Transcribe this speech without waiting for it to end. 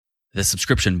The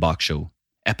Subscription Box Show,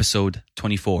 episode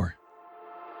 24.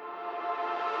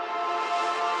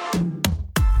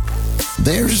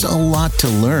 There's a lot to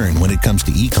learn when it comes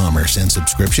to e-commerce and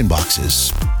subscription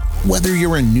boxes. Whether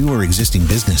you're a new or existing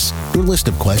business, your list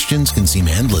of questions can seem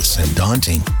endless and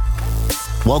daunting.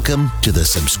 Welcome to the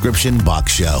Subscription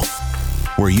Box Show,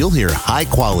 where you'll hear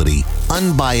high-quality,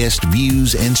 unbiased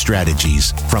views and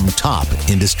strategies from top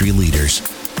industry leaders.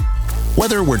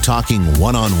 Whether we're talking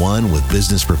one-on-one with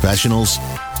business professionals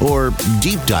or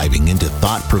deep diving into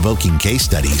thought-provoking case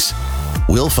studies,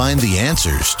 we'll find the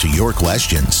answers to your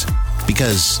questions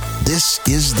because this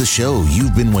is the show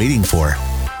you've been waiting for.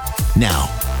 Now,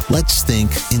 let's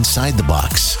think inside the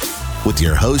box with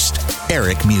your host,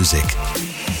 Eric Music.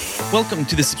 Welcome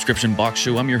to the Subscription Box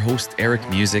Show. I'm your host, Eric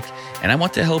Music, and I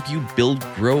want to help you build,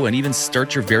 grow, and even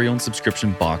start your very own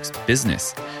subscription box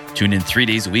business. Tune in 3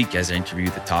 days a week as I interview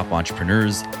the top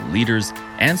entrepreneurs, leaders,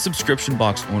 and subscription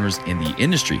box owners in the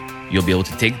industry. You'll be able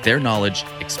to take their knowledge,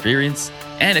 experience,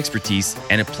 and expertise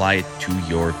and apply it to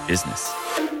your business.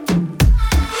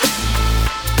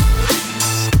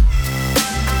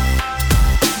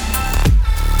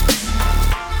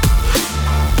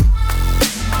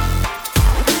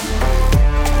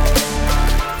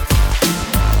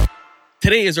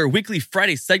 Today is our weekly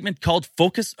Friday segment called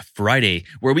Focus Friday,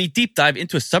 where we deep dive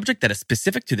into a subject that is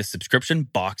specific to the subscription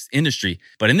box industry.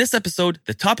 But in this episode,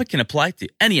 the topic can apply to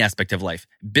any aspect of life,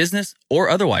 business or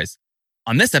otherwise.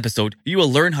 On this episode, you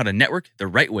will learn how to network the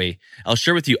right way. I'll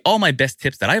share with you all my best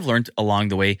tips that I've learned along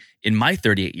the way in my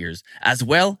 38 years, as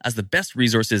well as the best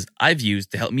resources I've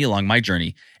used to help me along my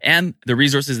journey, and the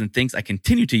resources and things I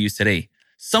continue to use today.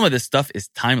 Some of this stuff is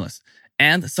timeless,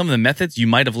 and some of the methods you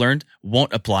might have learned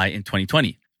won't apply in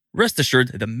 2020. Rest assured,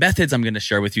 the methods I'm going to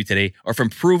share with you today are from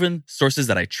proven sources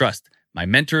that I trust, my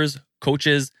mentors,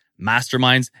 coaches,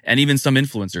 masterminds, and even some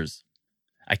influencers.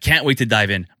 I can't wait to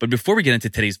dive in, but before we get into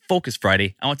today's Focus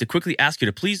Friday, I want to quickly ask you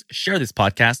to please share this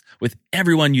podcast with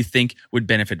everyone you think would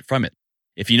benefit from it.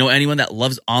 If you know anyone that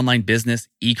loves online business,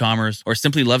 e-commerce, or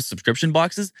simply loves subscription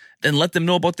boxes, then let them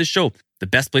know about this show. The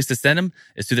best place to send them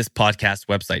is to this podcast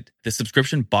website,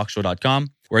 thesubscriptionboxshow.com,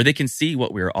 where they can see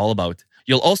what we're all about.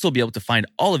 You'll also be able to find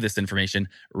all of this information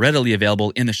readily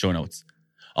available in the show notes.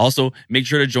 Also, make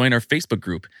sure to join our Facebook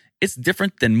group. It's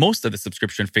different than most of the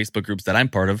subscription Facebook groups that I'm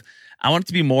part of. I want it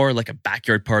to be more like a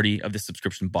backyard party of the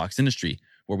subscription box industry,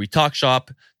 where we talk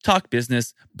shop, talk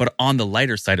business, but on the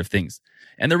lighter side of things.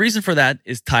 And the reason for that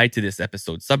is tied to this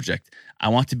episode's subject. I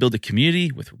want to build a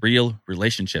community with real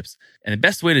relationships. And the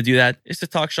best way to do that is to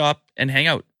talk shop and hang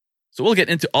out. So we'll get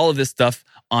into all of this stuff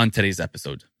on today's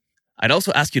episode. I'd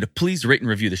also ask you to please rate and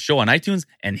review the show on iTunes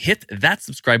and hit that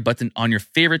subscribe button on your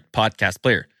favorite podcast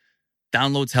player.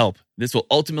 Downloads help. This will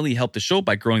ultimately help the show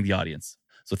by growing the audience.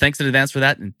 So thanks in advance for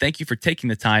that, and thank you for taking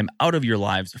the time out of your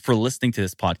lives for listening to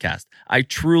this podcast. I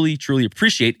truly, truly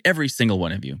appreciate every single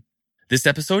one of you. This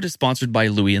episode is sponsored by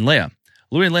Louis and Leah.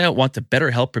 Louis and Leah want to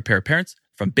better help prepare parents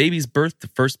from baby's birth to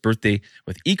first birthday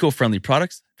with eco-friendly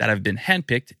products that have been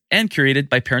handpicked and curated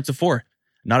by parents of 4.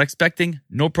 Not expecting?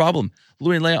 No problem.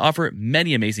 Louis and Leah offer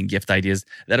many amazing gift ideas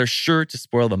that are sure to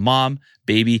spoil the mom,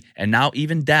 baby, and now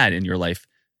even dad in your life.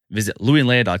 Visit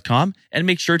louisandleah.com and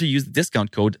make sure to use the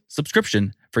discount code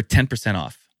SUBSCRIPTION for 10%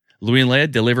 off. Louis and Leah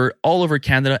deliver all over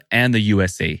Canada and the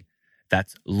USA.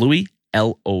 That's Louis,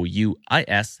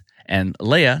 L-O-U-I-S, and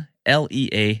Leah,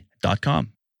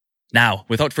 L-E-A.com. Now,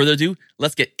 without further ado,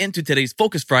 let's get into today's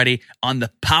Focus Friday on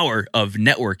the power of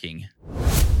networking.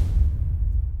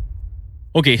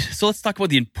 Okay, so let's talk about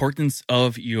the importance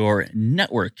of your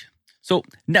network. So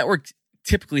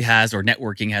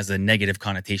networking has a negative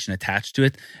connotation attached to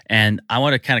it. And I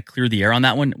want to kind of clear the air on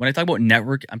that one. When I talk about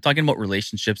network, I'm talking about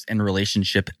relationships and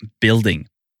relationship building.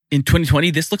 In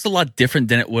 2020, this looks a lot different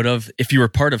than it would have if you were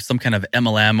part of some kind of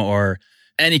MLM or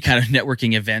any kind of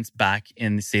networking events back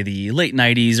in, say, the late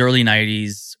 90s,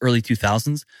 early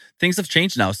 2000s. Things have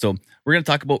changed now. So we're going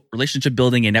to talk about relationship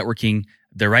building and networking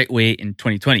the right way in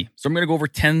 2020. So I'm going to go over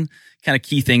 10 kind of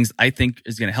key things I think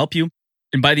is going to help you.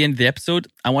 And by the end of the episode,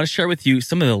 I want to share with you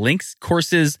some of the links,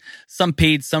 courses, some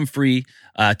paid, some free,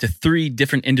 to 3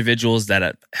 different individuals that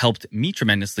have helped me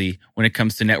tremendously when it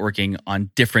comes to networking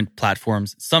on different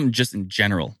platforms, some just in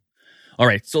general. All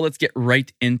right, so let's get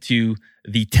right into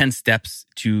the 10 steps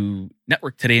to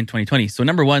network today in 2020. So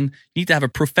number one, you need to have a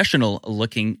professional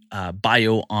looking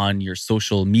bio on your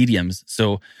social mediums.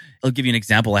 So I'll give you an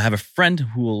example. I have a friend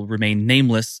who will remain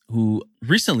nameless who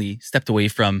recently stepped away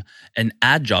from an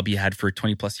ad job he had for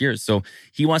 20 plus years. So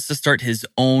he wants to start his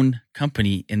own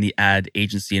company in the ad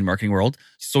agency and marketing world.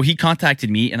 So he contacted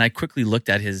me and I quickly looked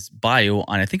at his bio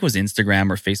on, I think it was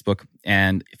Instagram or Facebook.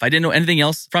 And if I didn't know anything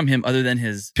else from him other than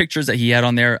his pictures that he had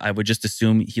on there, I would just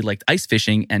assume he liked ice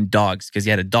fishing and dogs because he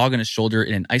had a dog on his shoulder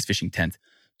in an ice fishing tent.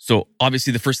 So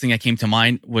obviously the first thing that came to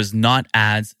mind was not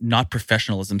ads, not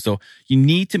professionalism. So you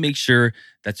need to make sure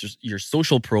that your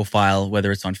social profile,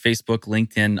 whether it's on Facebook,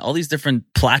 LinkedIn, all these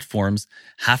different platforms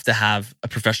have to have a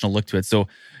professional look to it. So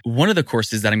one of the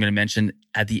courses that I'm going to mention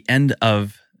at the end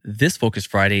of this Focus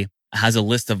Friday has a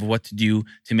list of what to do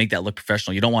to make that look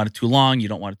professional. You don't want it too long. You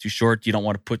don't want it too short. You don't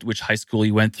want to put which high school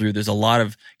you went through. There's a lot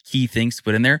of key things to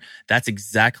put in there. That's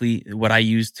exactly what I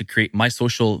use to create my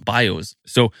social bios.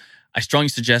 So I strongly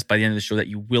suggest by the end of the show that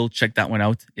you will check that one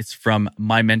out. It's from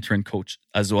my mentor and coach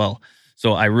as well.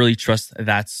 So I really trust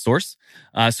that source.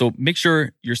 So make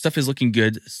sure your stuff is looking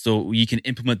good so you can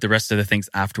implement the rest of the things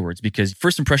afterwards, because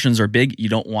first impressions are big. You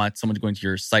don't want someone going to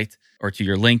your site or to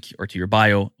your link or to your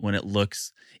bio when it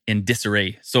looks in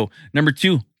disarray. So number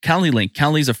two, Calendly link.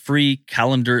 Calendly is a free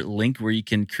calendar link where you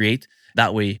can create.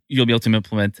 That way you'll be able to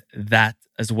implement that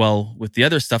as well with the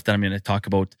other stuff that I'm going to talk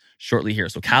about shortly here.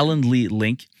 So Calendly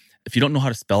link. If you don't know how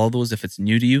to spell all those, if it's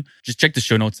new to you, just check the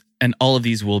show notes and all of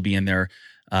these will be in there.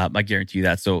 I guarantee you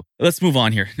that. So let's move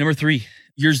on here. Number three,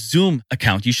 your Zoom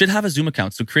account. You should have a Zoom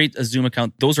account. So create a Zoom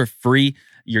account. Those are free.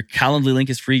 Your Calendly link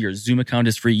is free. Your Zoom account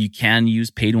is free. You can use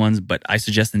paid ones, but I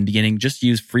suggest in the beginning, just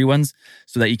use free ones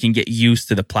so that you can get used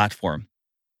to the platform.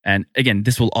 And again,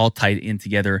 this will all tie in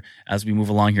together as we move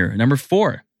along here. Number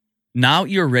four, now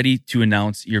you're ready to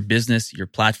announce your business, your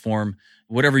platform,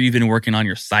 whatever you've been working on,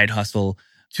 your side hustle,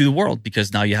 to the world,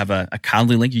 because now you have a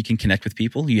Calendly link. You can connect with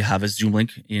people. You have a Zoom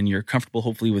link and you're comfortable,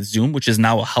 hopefully, with Zoom, which is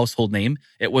now a household name.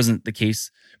 It wasn't the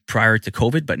case prior to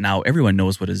COVID, but now everyone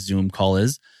knows what a Zoom call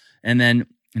is. And then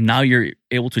now you're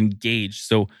able to engage.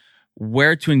 So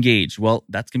where to engage? Well,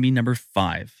 that's going to be number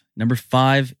five. Number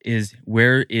five is,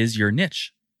 where is your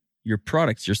niche, your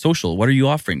products, your social? What are you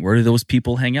offering? Where do those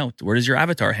people hang out? Where does your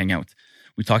avatar hang out?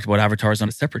 We talked about avatars on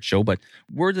a separate show, but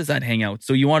where does that hang out?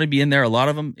 So you want to be in there. A lot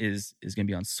of them is going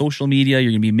to be on social media.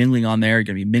 You're going to be mingling on there. You're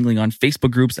going to be mingling on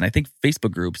Facebook groups. And I think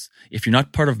Facebook groups, if you're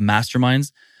not part of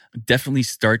masterminds, definitely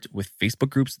start with Facebook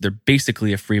groups. They're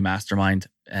basically a free mastermind,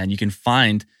 and you can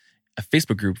find a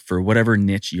Facebook group for whatever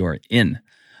niche you're in.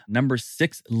 Number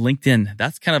six, LinkedIn.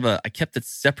 That's kind of I kept it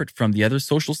separate from the other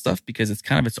social stuff because it's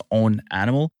kind of its own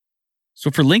animal.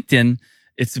 So for LinkedIn,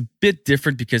 it's a bit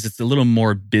different because it's a little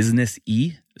more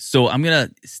business-y. So I'm going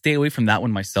to stay away from that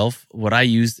one myself. What I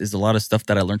used is a lot of stuff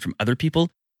that I learned from other people.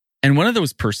 And one of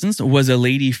those persons was a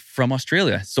lady from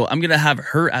Australia. So I'm going to have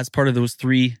her as part of those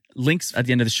three links at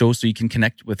the end of the show so you can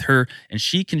connect with her and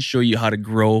she can show you how to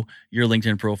grow your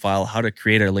LinkedIn profile, how to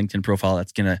create a LinkedIn profile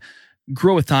that's going to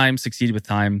grow with time, succeed with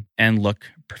time, and look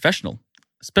professional.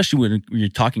 Especially when you're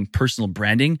talking personal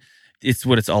branding. It's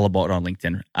what it's all about on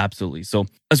LinkedIn. Absolutely. So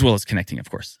as well as connecting, of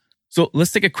course. So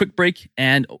let's take a quick break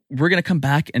and we're going to come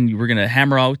back and we're going to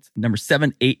hammer out number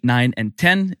 7, 8, 9, and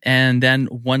 10. And then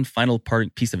one final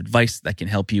piece of advice that can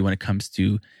help you when it comes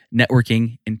to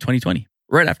networking in 2020.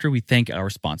 Right after we thank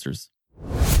our sponsors.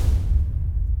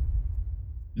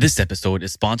 This episode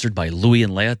is sponsored by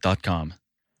LouisandLeah.com.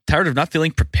 Tired of not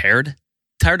feeling prepared?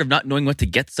 Tired of not knowing what to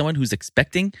get someone who's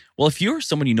expecting? Well, if you're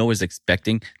someone you know is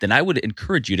expecting, then I would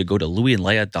encourage you to go to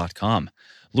LouisandLeah.com.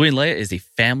 Louis and Leah is a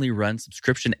family-run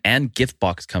subscription and gift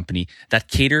box company that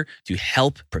cater to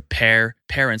help prepare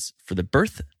parents for the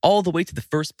birth all the way to the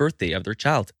first birthday of their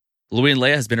child. Louis and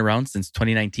Leah has been around since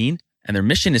 2019, and their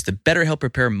mission is to better help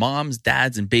prepare moms,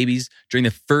 dads, and babies during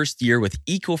the first year with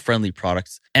eco-friendly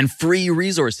products and free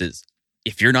resources.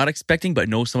 If you're not expecting but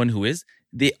know someone who is,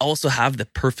 they also have the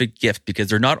perfect gift because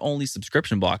they're not only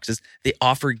subscription boxes, they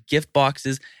offer gift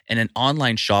boxes and an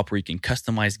online shop where you can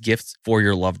customize gifts for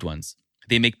your loved ones.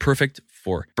 They make perfect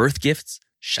for birth gifts,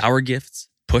 shower gifts,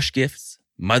 push gifts,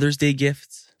 Mother's Day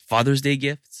gifts, Father's Day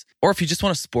gifts, or if you just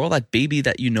want to spoil that baby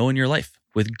that you know in your life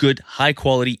with good,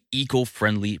 high-quality,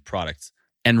 eco-friendly products.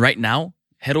 And right now,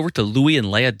 head over to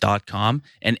LouisandLeah.com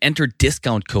and enter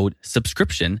discount code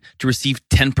SUBSCRIPTION to receive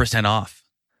 10% off.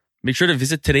 Make sure to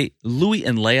visit today,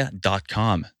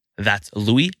 LouisandLeah.com. That's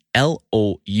Louis,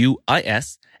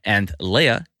 L-O-U-I-S, and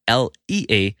Leah,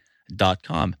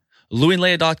 L-E-A.com.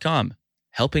 LouisandLeah.com,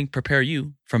 helping prepare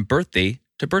you from birthday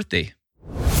to birthday.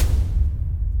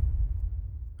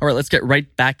 All right, let's get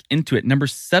right back into it. Number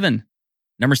 7.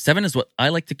 Number 7 is what I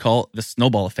like to call the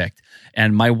snowball effect.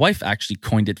 And my wife actually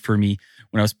coined it for me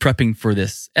when I was prepping for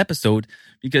this episode,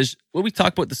 because what we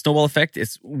talk about the snowball effect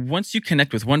is once you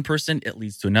connect with one person, it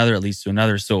leads to another, it leads to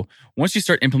another. So once you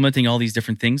start implementing all these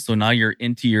different things, so now you're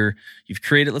into you've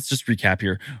created, let's just recap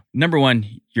here. Number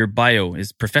 1, your bio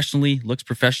is looks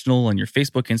professional on your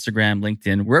Facebook, Instagram,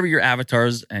 LinkedIn, wherever your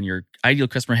avatars and your ideal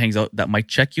customer hangs out that might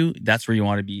check you. That's where you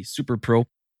want to be super pro.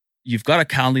 You've got a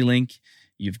Calendly link.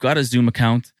 You've got a Zoom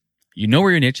account. You know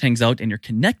where your niche hangs out, and you're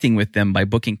connecting with them by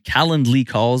booking Calendly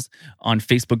calls on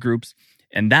Facebook groups.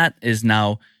 And that is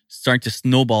now starting to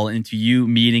snowball into you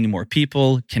meeting more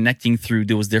people, connecting through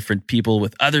those different people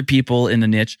with other people in the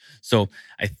niche. So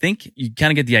I think you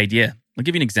kind of get the idea. I'll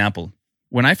give you an example.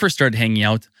 When I first started hanging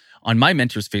out on my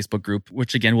mentor's Facebook group,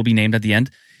 which again will be named at the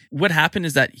end, what happened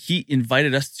is that he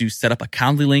invited us to set up a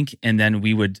Calendly link, and then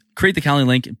we would create the Calendly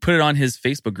link and put it on his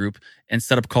Facebook group and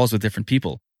set up calls with different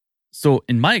people. So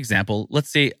in my example, let's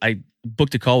say I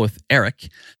booked a call with Eric.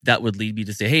 That would lead me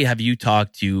to say, hey, have you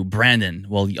talked to Brandon?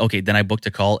 Well, okay, then I booked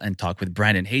a call and talked with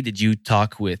Brandon. Hey, did you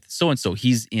talk with so-and-so?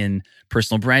 He's in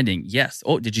personal branding. Yes.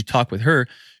 Oh, did you talk with her?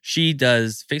 She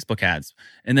does Facebook ads.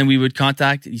 And then we would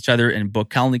contact each other and book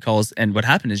Calendly calls. And what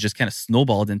happened is just kind of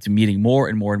snowballed into meeting more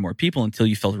and more and more people until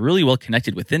you felt really well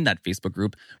connected within that Facebook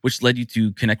group, which led you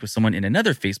to connect with someone in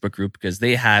another Facebook group because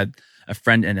they had a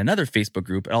friend in another Facebook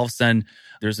group. And all of a sudden,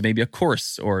 there's maybe a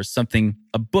course or something,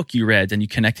 a book you read, and you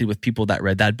connected with people that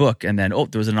read that book. And then,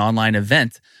 there was an online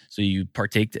event. So you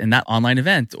partaked in that online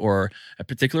event or a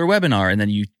particular webinar, and then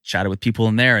you chatted with people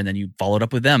in there, and then you followed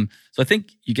up with them. So I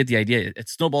think you get the idea. It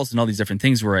snowballs in all these different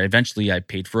things where I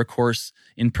paid for a course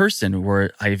in person,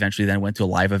 where I eventually then went to a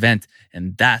live event.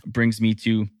 And that brings me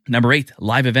to number 8,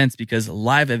 live events, because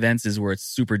live events is where it's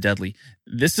super deadly.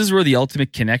 This is where the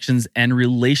ultimate connections and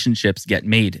relationships get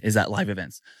made, is at live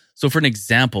events. So for an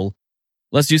example,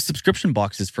 let's use subscription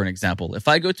boxes for an example. If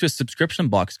I go to a subscription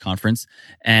box conference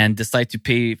and decide to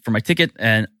pay for my ticket,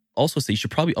 and also say you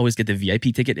should probably always get the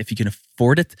VIP ticket if you can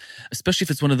afford it, especially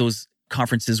if it's one of those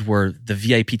conferences where the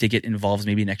VIP ticket involves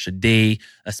maybe an extra day,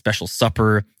 a special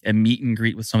supper, a meet and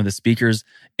greet with some of the speakers.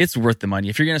 It's worth the money.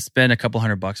 If you're going to spend a couple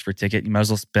 $100 for a ticket, you might as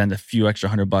well spend a few extra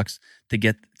 $100 to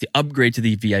get the upgrade to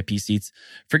the VIP seats.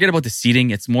 Forget about the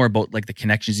seating. It's more about like the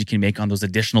connections you can make on those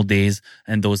additional days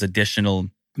and those additional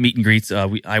meet and greets.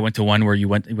 I went to one where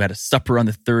we had a supper on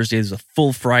the Thursday. There's a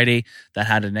full Friday that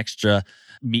had an extra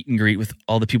meet and greet with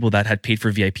all the people that had paid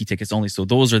for VIP tickets only. So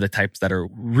those are the types that are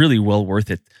really well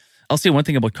worth it. I'll say one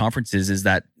thing about conferences is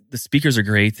that the speakers are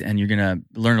great and you're going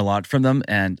to learn a lot from them.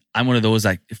 And I'm one of those,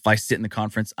 like, if I sit in the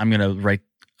conference, I'm going to write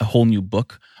a whole new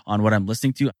book on what I'm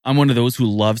listening to. I'm one of those who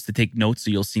loves to take notes. So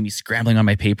you'll see me scrambling on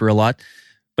my paper a lot.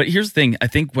 But here's the thing. I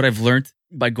think what I've learned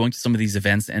by going to some of these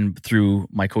events and through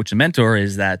my coach and mentor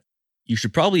is that you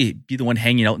should probably be the one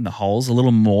hanging out in the halls a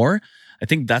little more. I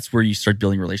think that's where you start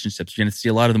building relationships. You're going to see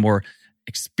a lot of the more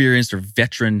experienced or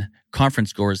veteran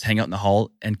conference goers hang out in the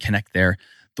hall and connect there.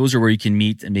 Those are where you can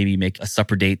meet and maybe make a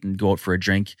supper date and go out for a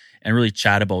drink and really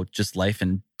chat about just life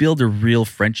and build a real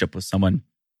friendship with someone.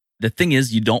 The thing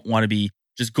is, you don't want to be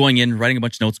just going in, writing a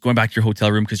bunch of notes, going back to your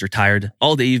hotel room because you're tired.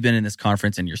 All day you've been in this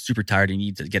conference and you're super tired and you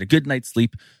need to get a good night's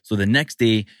sleep. So the next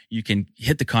day you can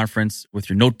hit the conference with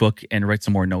your notebook and write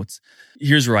some more notes.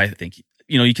 Here's where I think,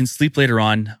 you can sleep later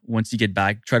on once you get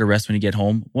back, try to rest when you get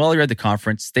home. While you're at the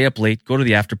conference, stay up late, go to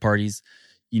the after parties.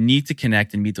 You need to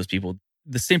connect and meet those people.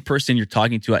 The same person you're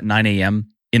talking to at 9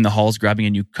 a.m. in the halls grabbing a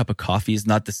new cup of coffee is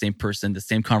not the same person, the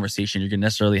same conversation you're going to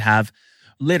necessarily have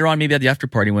later on, maybe at the after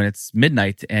party when it's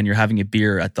midnight and you're having a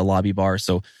beer at the lobby bar.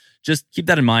 So just keep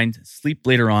that in mind. Sleep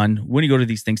later on. When you go to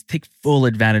these things, take full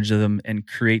advantage of them and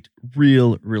create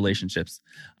real relationships.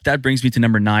 That brings me to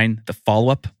number 9, the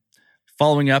follow-up.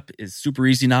 Following up is super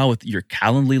easy now with your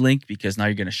Calendly link, because now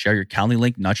you're going to share your Calendly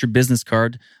link, not your business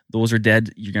card. Those are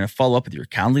dead. You're going to follow up with your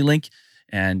Calendly link.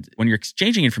 And when you're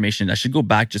exchanging information, I should go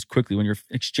back just quickly. When you're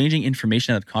exchanging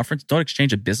information at a conference, don't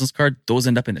exchange a business card. Those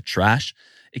end up in the trash.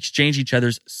 Exchange each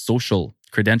other's social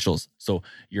credentials. So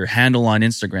your handle on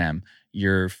Instagram,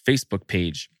 your Facebook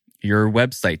page, your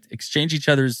website. Exchange each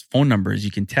other's phone numbers.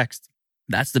 You can text.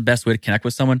 That's the best way to connect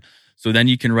with someone. So then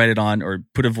you can write it on or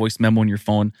put a voice memo on your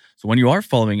phone. So when you are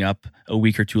following up a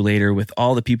week or two later with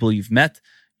all the people you've met,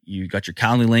 you got your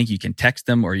Calendly link, you can text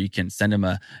them or you can send them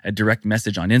a direct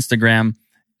message on Instagram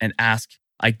and ask,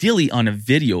 ideally on a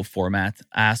video format,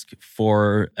 ask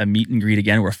for a meet and greet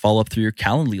again or a follow-up through your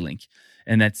Calendly link.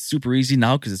 And that's super easy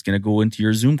now because it's going to go into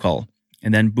your Zoom call.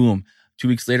 And then boom, 2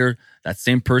 weeks later, that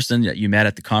same person that you met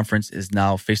at the conference is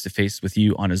now face-to-face with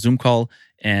you on a Zoom call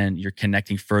and you're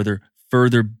connecting further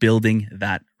further building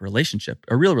that relationship,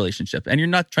 a real relationship. And you're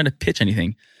not trying to pitch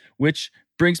anything, which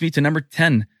brings me to number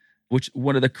 10, which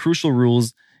one of the crucial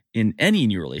rules in any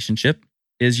new relationship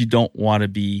is you don't want to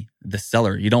be the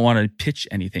seller. You don't want to pitch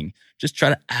anything. Just try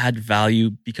to add value,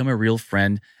 become a real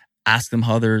friend, ask them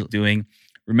how they're doing.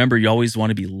 Remember, you always want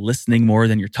to be listening more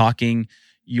than you're talking.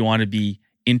 You want to be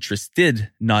interested,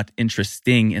 not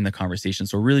interesting in the conversation.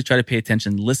 So really try to pay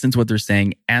attention, listen to what they're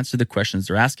saying, answer the questions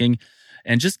they're asking,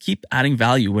 and just keep adding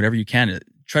value whatever you can.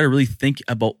 Try to really think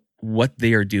about what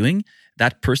they are doing.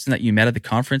 That person that you met at the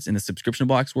conference in the subscription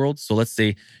box world. So let's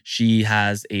say she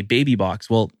has a baby box.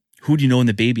 Well, who do you know in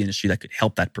the baby industry that could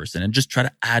help that person? And just try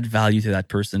to add value to that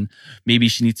person. Maybe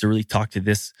she needs to really talk to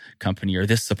this company or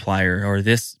this supplier or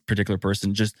this particular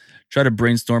person. Just try to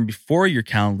brainstorm before your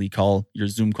Calendly call, your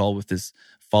Zoom call with this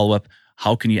follow-up.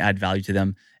 How can you add value to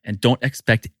them? And don't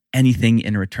expect anything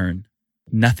in return.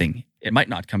 Nothing. It might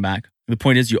not come back. The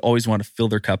point is you always want to fill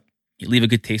their cup. You leave a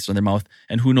good taste in their mouth.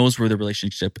 And who knows where the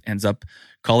relationship ends up.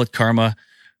 Call it karma.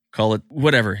 Call it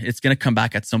whatever. It's going to come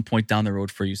back at some point down the road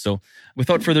for you. So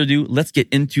without further ado, let's get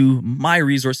into my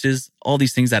resources, all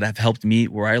these things that have helped me,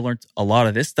 where I learned a lot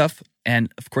of this stuff.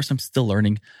 And of course, I'm still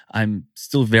learning. I'm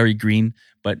still very green.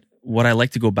 But what I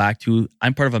like to go back to,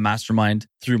 I'm part of a mastermind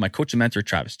through my coach and mentor,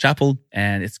 Travis Chappell,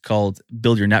 and it's called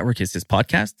Build Your Network. It's his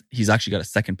podcast. He's actually got a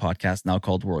second podcast now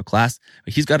called World Class.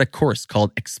 But he's got a course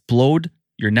called Explode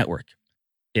Your Network.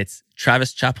 It's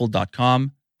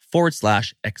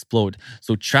travischappell.com/explode.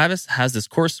 So Travis has this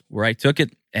course where I took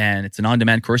it, and it's an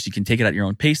on-demand course. You can take it at your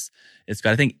own pace. It's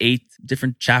got, I think, 8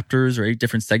 different chapters or 8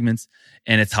 different segments,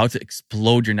 and it's how to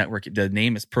explode your network. The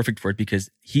name is perfect for it because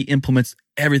he implements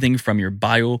everything from your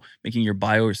bio, making your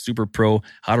bio a super pro,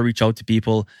 how to reach out to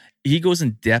people. He goes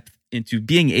in depth into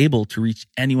being able to reach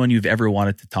anyone you've ever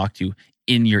wanted to talk to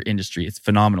in your industry. It's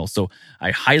phenomenal. So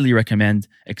I highly recommend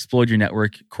Explode Your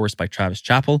Network course by Travis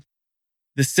Chappell.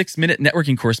 The 6-minute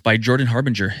networking course by Jordan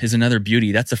Harbinger is another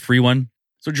beauty. That's a free one.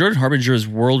 So Jordan Harbinger is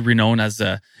world renowned as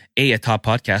a top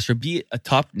podcaster, B, a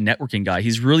top networking guy.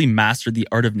 He's really mastered the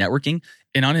art of networking.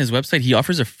 And on his website, he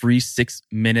offers a free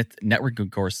 6-minute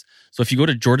networking course. So if you go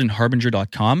to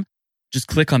jordanharbinger.com, just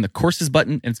click on the courses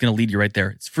button and it's going to lead you right there.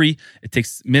 It's free. It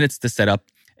takes minutes to set up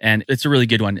and it's a really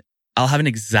good one. I'll have an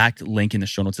exact link in the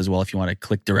show notes as well if you want to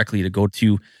click directly to go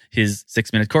to his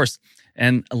 6-minute course.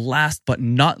 And last but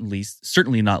not least,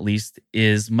 certainly not least,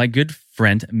 is my good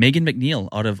friend, Megan McNeil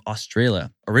out of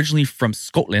Australia. Originally from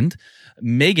Scotland,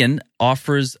 Megan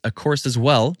offers a course as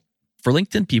well for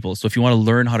LinkedIn people. So if you want to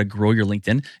learn how to grow your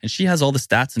LinkedIn, and she has all the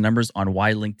stats and numbers on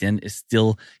why LinkedIn is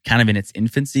still kind of in its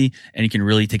infancy, and you can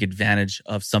really take advantage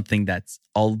of something that's,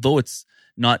 although it's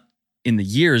not in the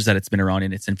years that it's been around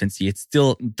in its infancy, it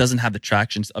still doesn't have the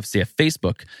traction of, say, a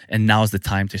Facebook. And now is the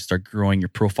time to start growing your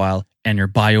profile and your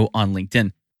bio on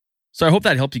LinkedIn. So I hope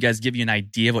that helped you guys, give you an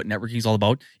idea of what networking is all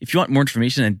about. If you want more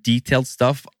information and detailed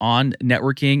stuff on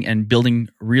networking and building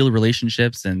real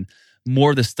relationships and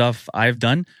more of the stuff I've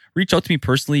done, reach out to me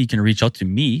personally. You can reach out to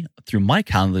me through my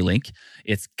Calendly link.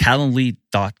 It's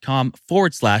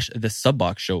calendly.com/the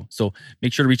Subbox Show. So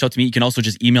make sure to reach out to me. You can also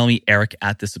just email me,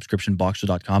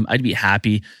 eric@thesubscriptionboxshow.com. I'd be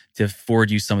happy to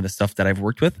forward you some of the stuff that I've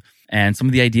worked with and some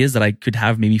of the ideas that I could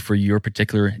have maybe for your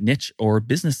particular niche or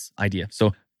business idea.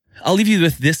 So I'll leave you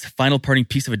with this final parting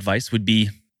piece of advice would be,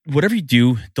 whatever you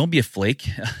do, don't be a flake.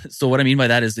 So what I mean by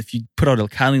that is if you put out a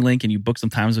Calendly link and you book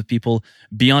some times with people,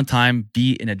 be on time,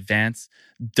 be in advance.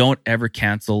 Don't ever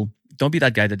cancel. Don't be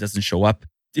that guy that doesn't show up.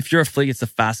 If you're a flake, it's the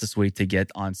fastest way to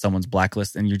get on someone's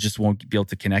blacklist and you just won't be able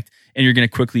to connect. And you're going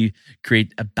to quickly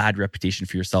create a bad reputation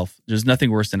for yourself. There's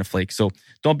nothing worse than a flake. So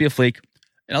don't be a flake.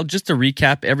 And just to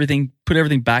recap everything, put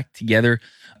everything back together,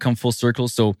 come full circle.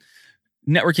 So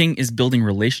networking is building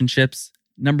relationships.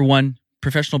 Number 1,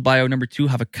 professional bio. Number 2,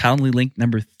 have a Calendly link.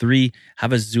 Number 3,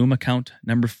 have a Zoom account.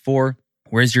 Number 4,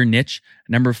 where's your niche?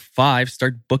 Number 5,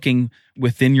 start booking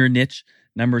within your niche.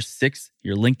 Number 6,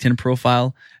 your LinkedIn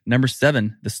profile. Number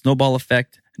 7, the snowball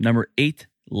effect. Number 8,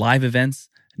 live events.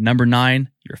 Number 9,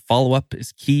 your follow-up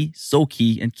is key, so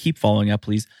key, and keep following up,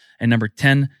 please. And number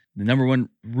 10, the number 1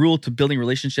 rule to building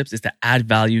relationships is to add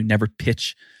value, never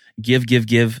pitch. Give,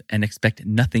 and expect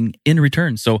nothing in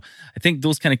return. So I think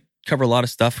those kind of cover a lot of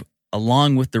stuff,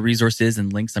 along with the resources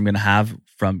and links I'm going to have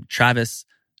from Travis,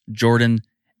 Jordan,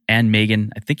 and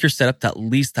Megan. I think you're set up to at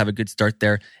least have a good start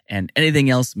there. And anything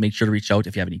else, make sure to reach out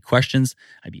if you have any questions.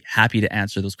 I'd be happy to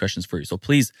answer those questions for you. So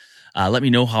please let me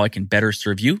know how I can better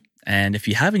serve you. And if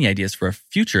you have any ideas for a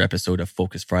future episode of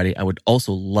Focus Friday, I would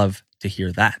also love to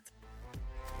hear that.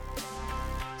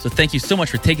 So thank you so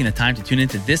much for taking the time to tune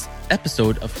into this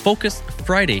episode of Focus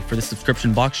Friday for the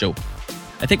Subscription Box Show.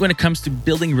 I think when it comes to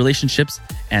building relationships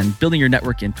and building your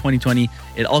network in 2020,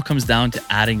 it all comes down to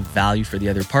adding value for the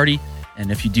other party.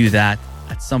 And if you do that,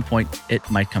 at some point, it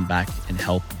might come back and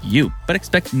help you, but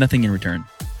expect nothing in return.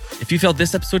 If you felt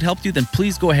this episode helped you, then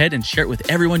please go ahead and share it with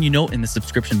everyone you know in the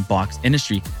subscription box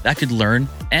industry that could learn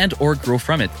and or grow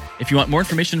from it. If you want more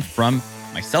information from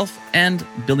myself and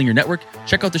building your network,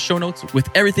 check out the show notes with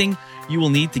everything you will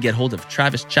need to get hold of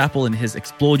Travis Chappell in his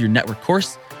Explode Your Network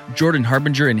course, Jordan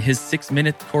Harbinger in his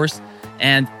 6-minute course,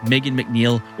 and Megan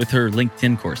McNeil with her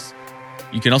LinkedIn course.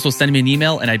 You can also send me an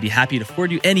email and I'd be happy to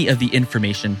forward you any of the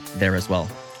information there as well.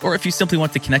 Or if you simply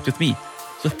want to connect with me.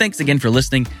 So thanks again for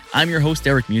listening. I'm your host,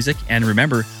 Eric Music. And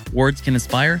remember, words can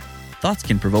inspire, thoughts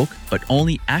can provoke, but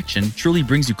only action truly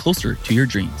brings you closer to your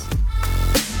dreams.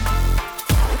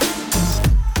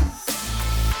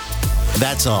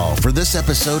 That's all for this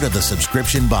episode of the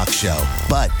Subscription Box Show.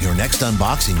 But your next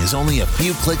unboxing is only a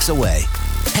few clicks away.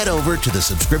 Head over to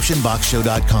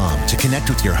thesubscriptionboxshow.com to connect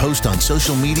with your host on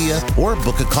social media or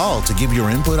book a call to give your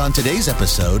input on today's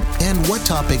episode and what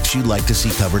topics you'd like to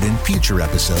see covered in future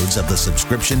episodes of the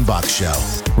Subscription Box Show.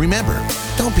 Remember,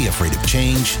 don't be afraid of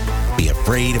change. Be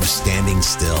afraid of standing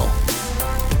still.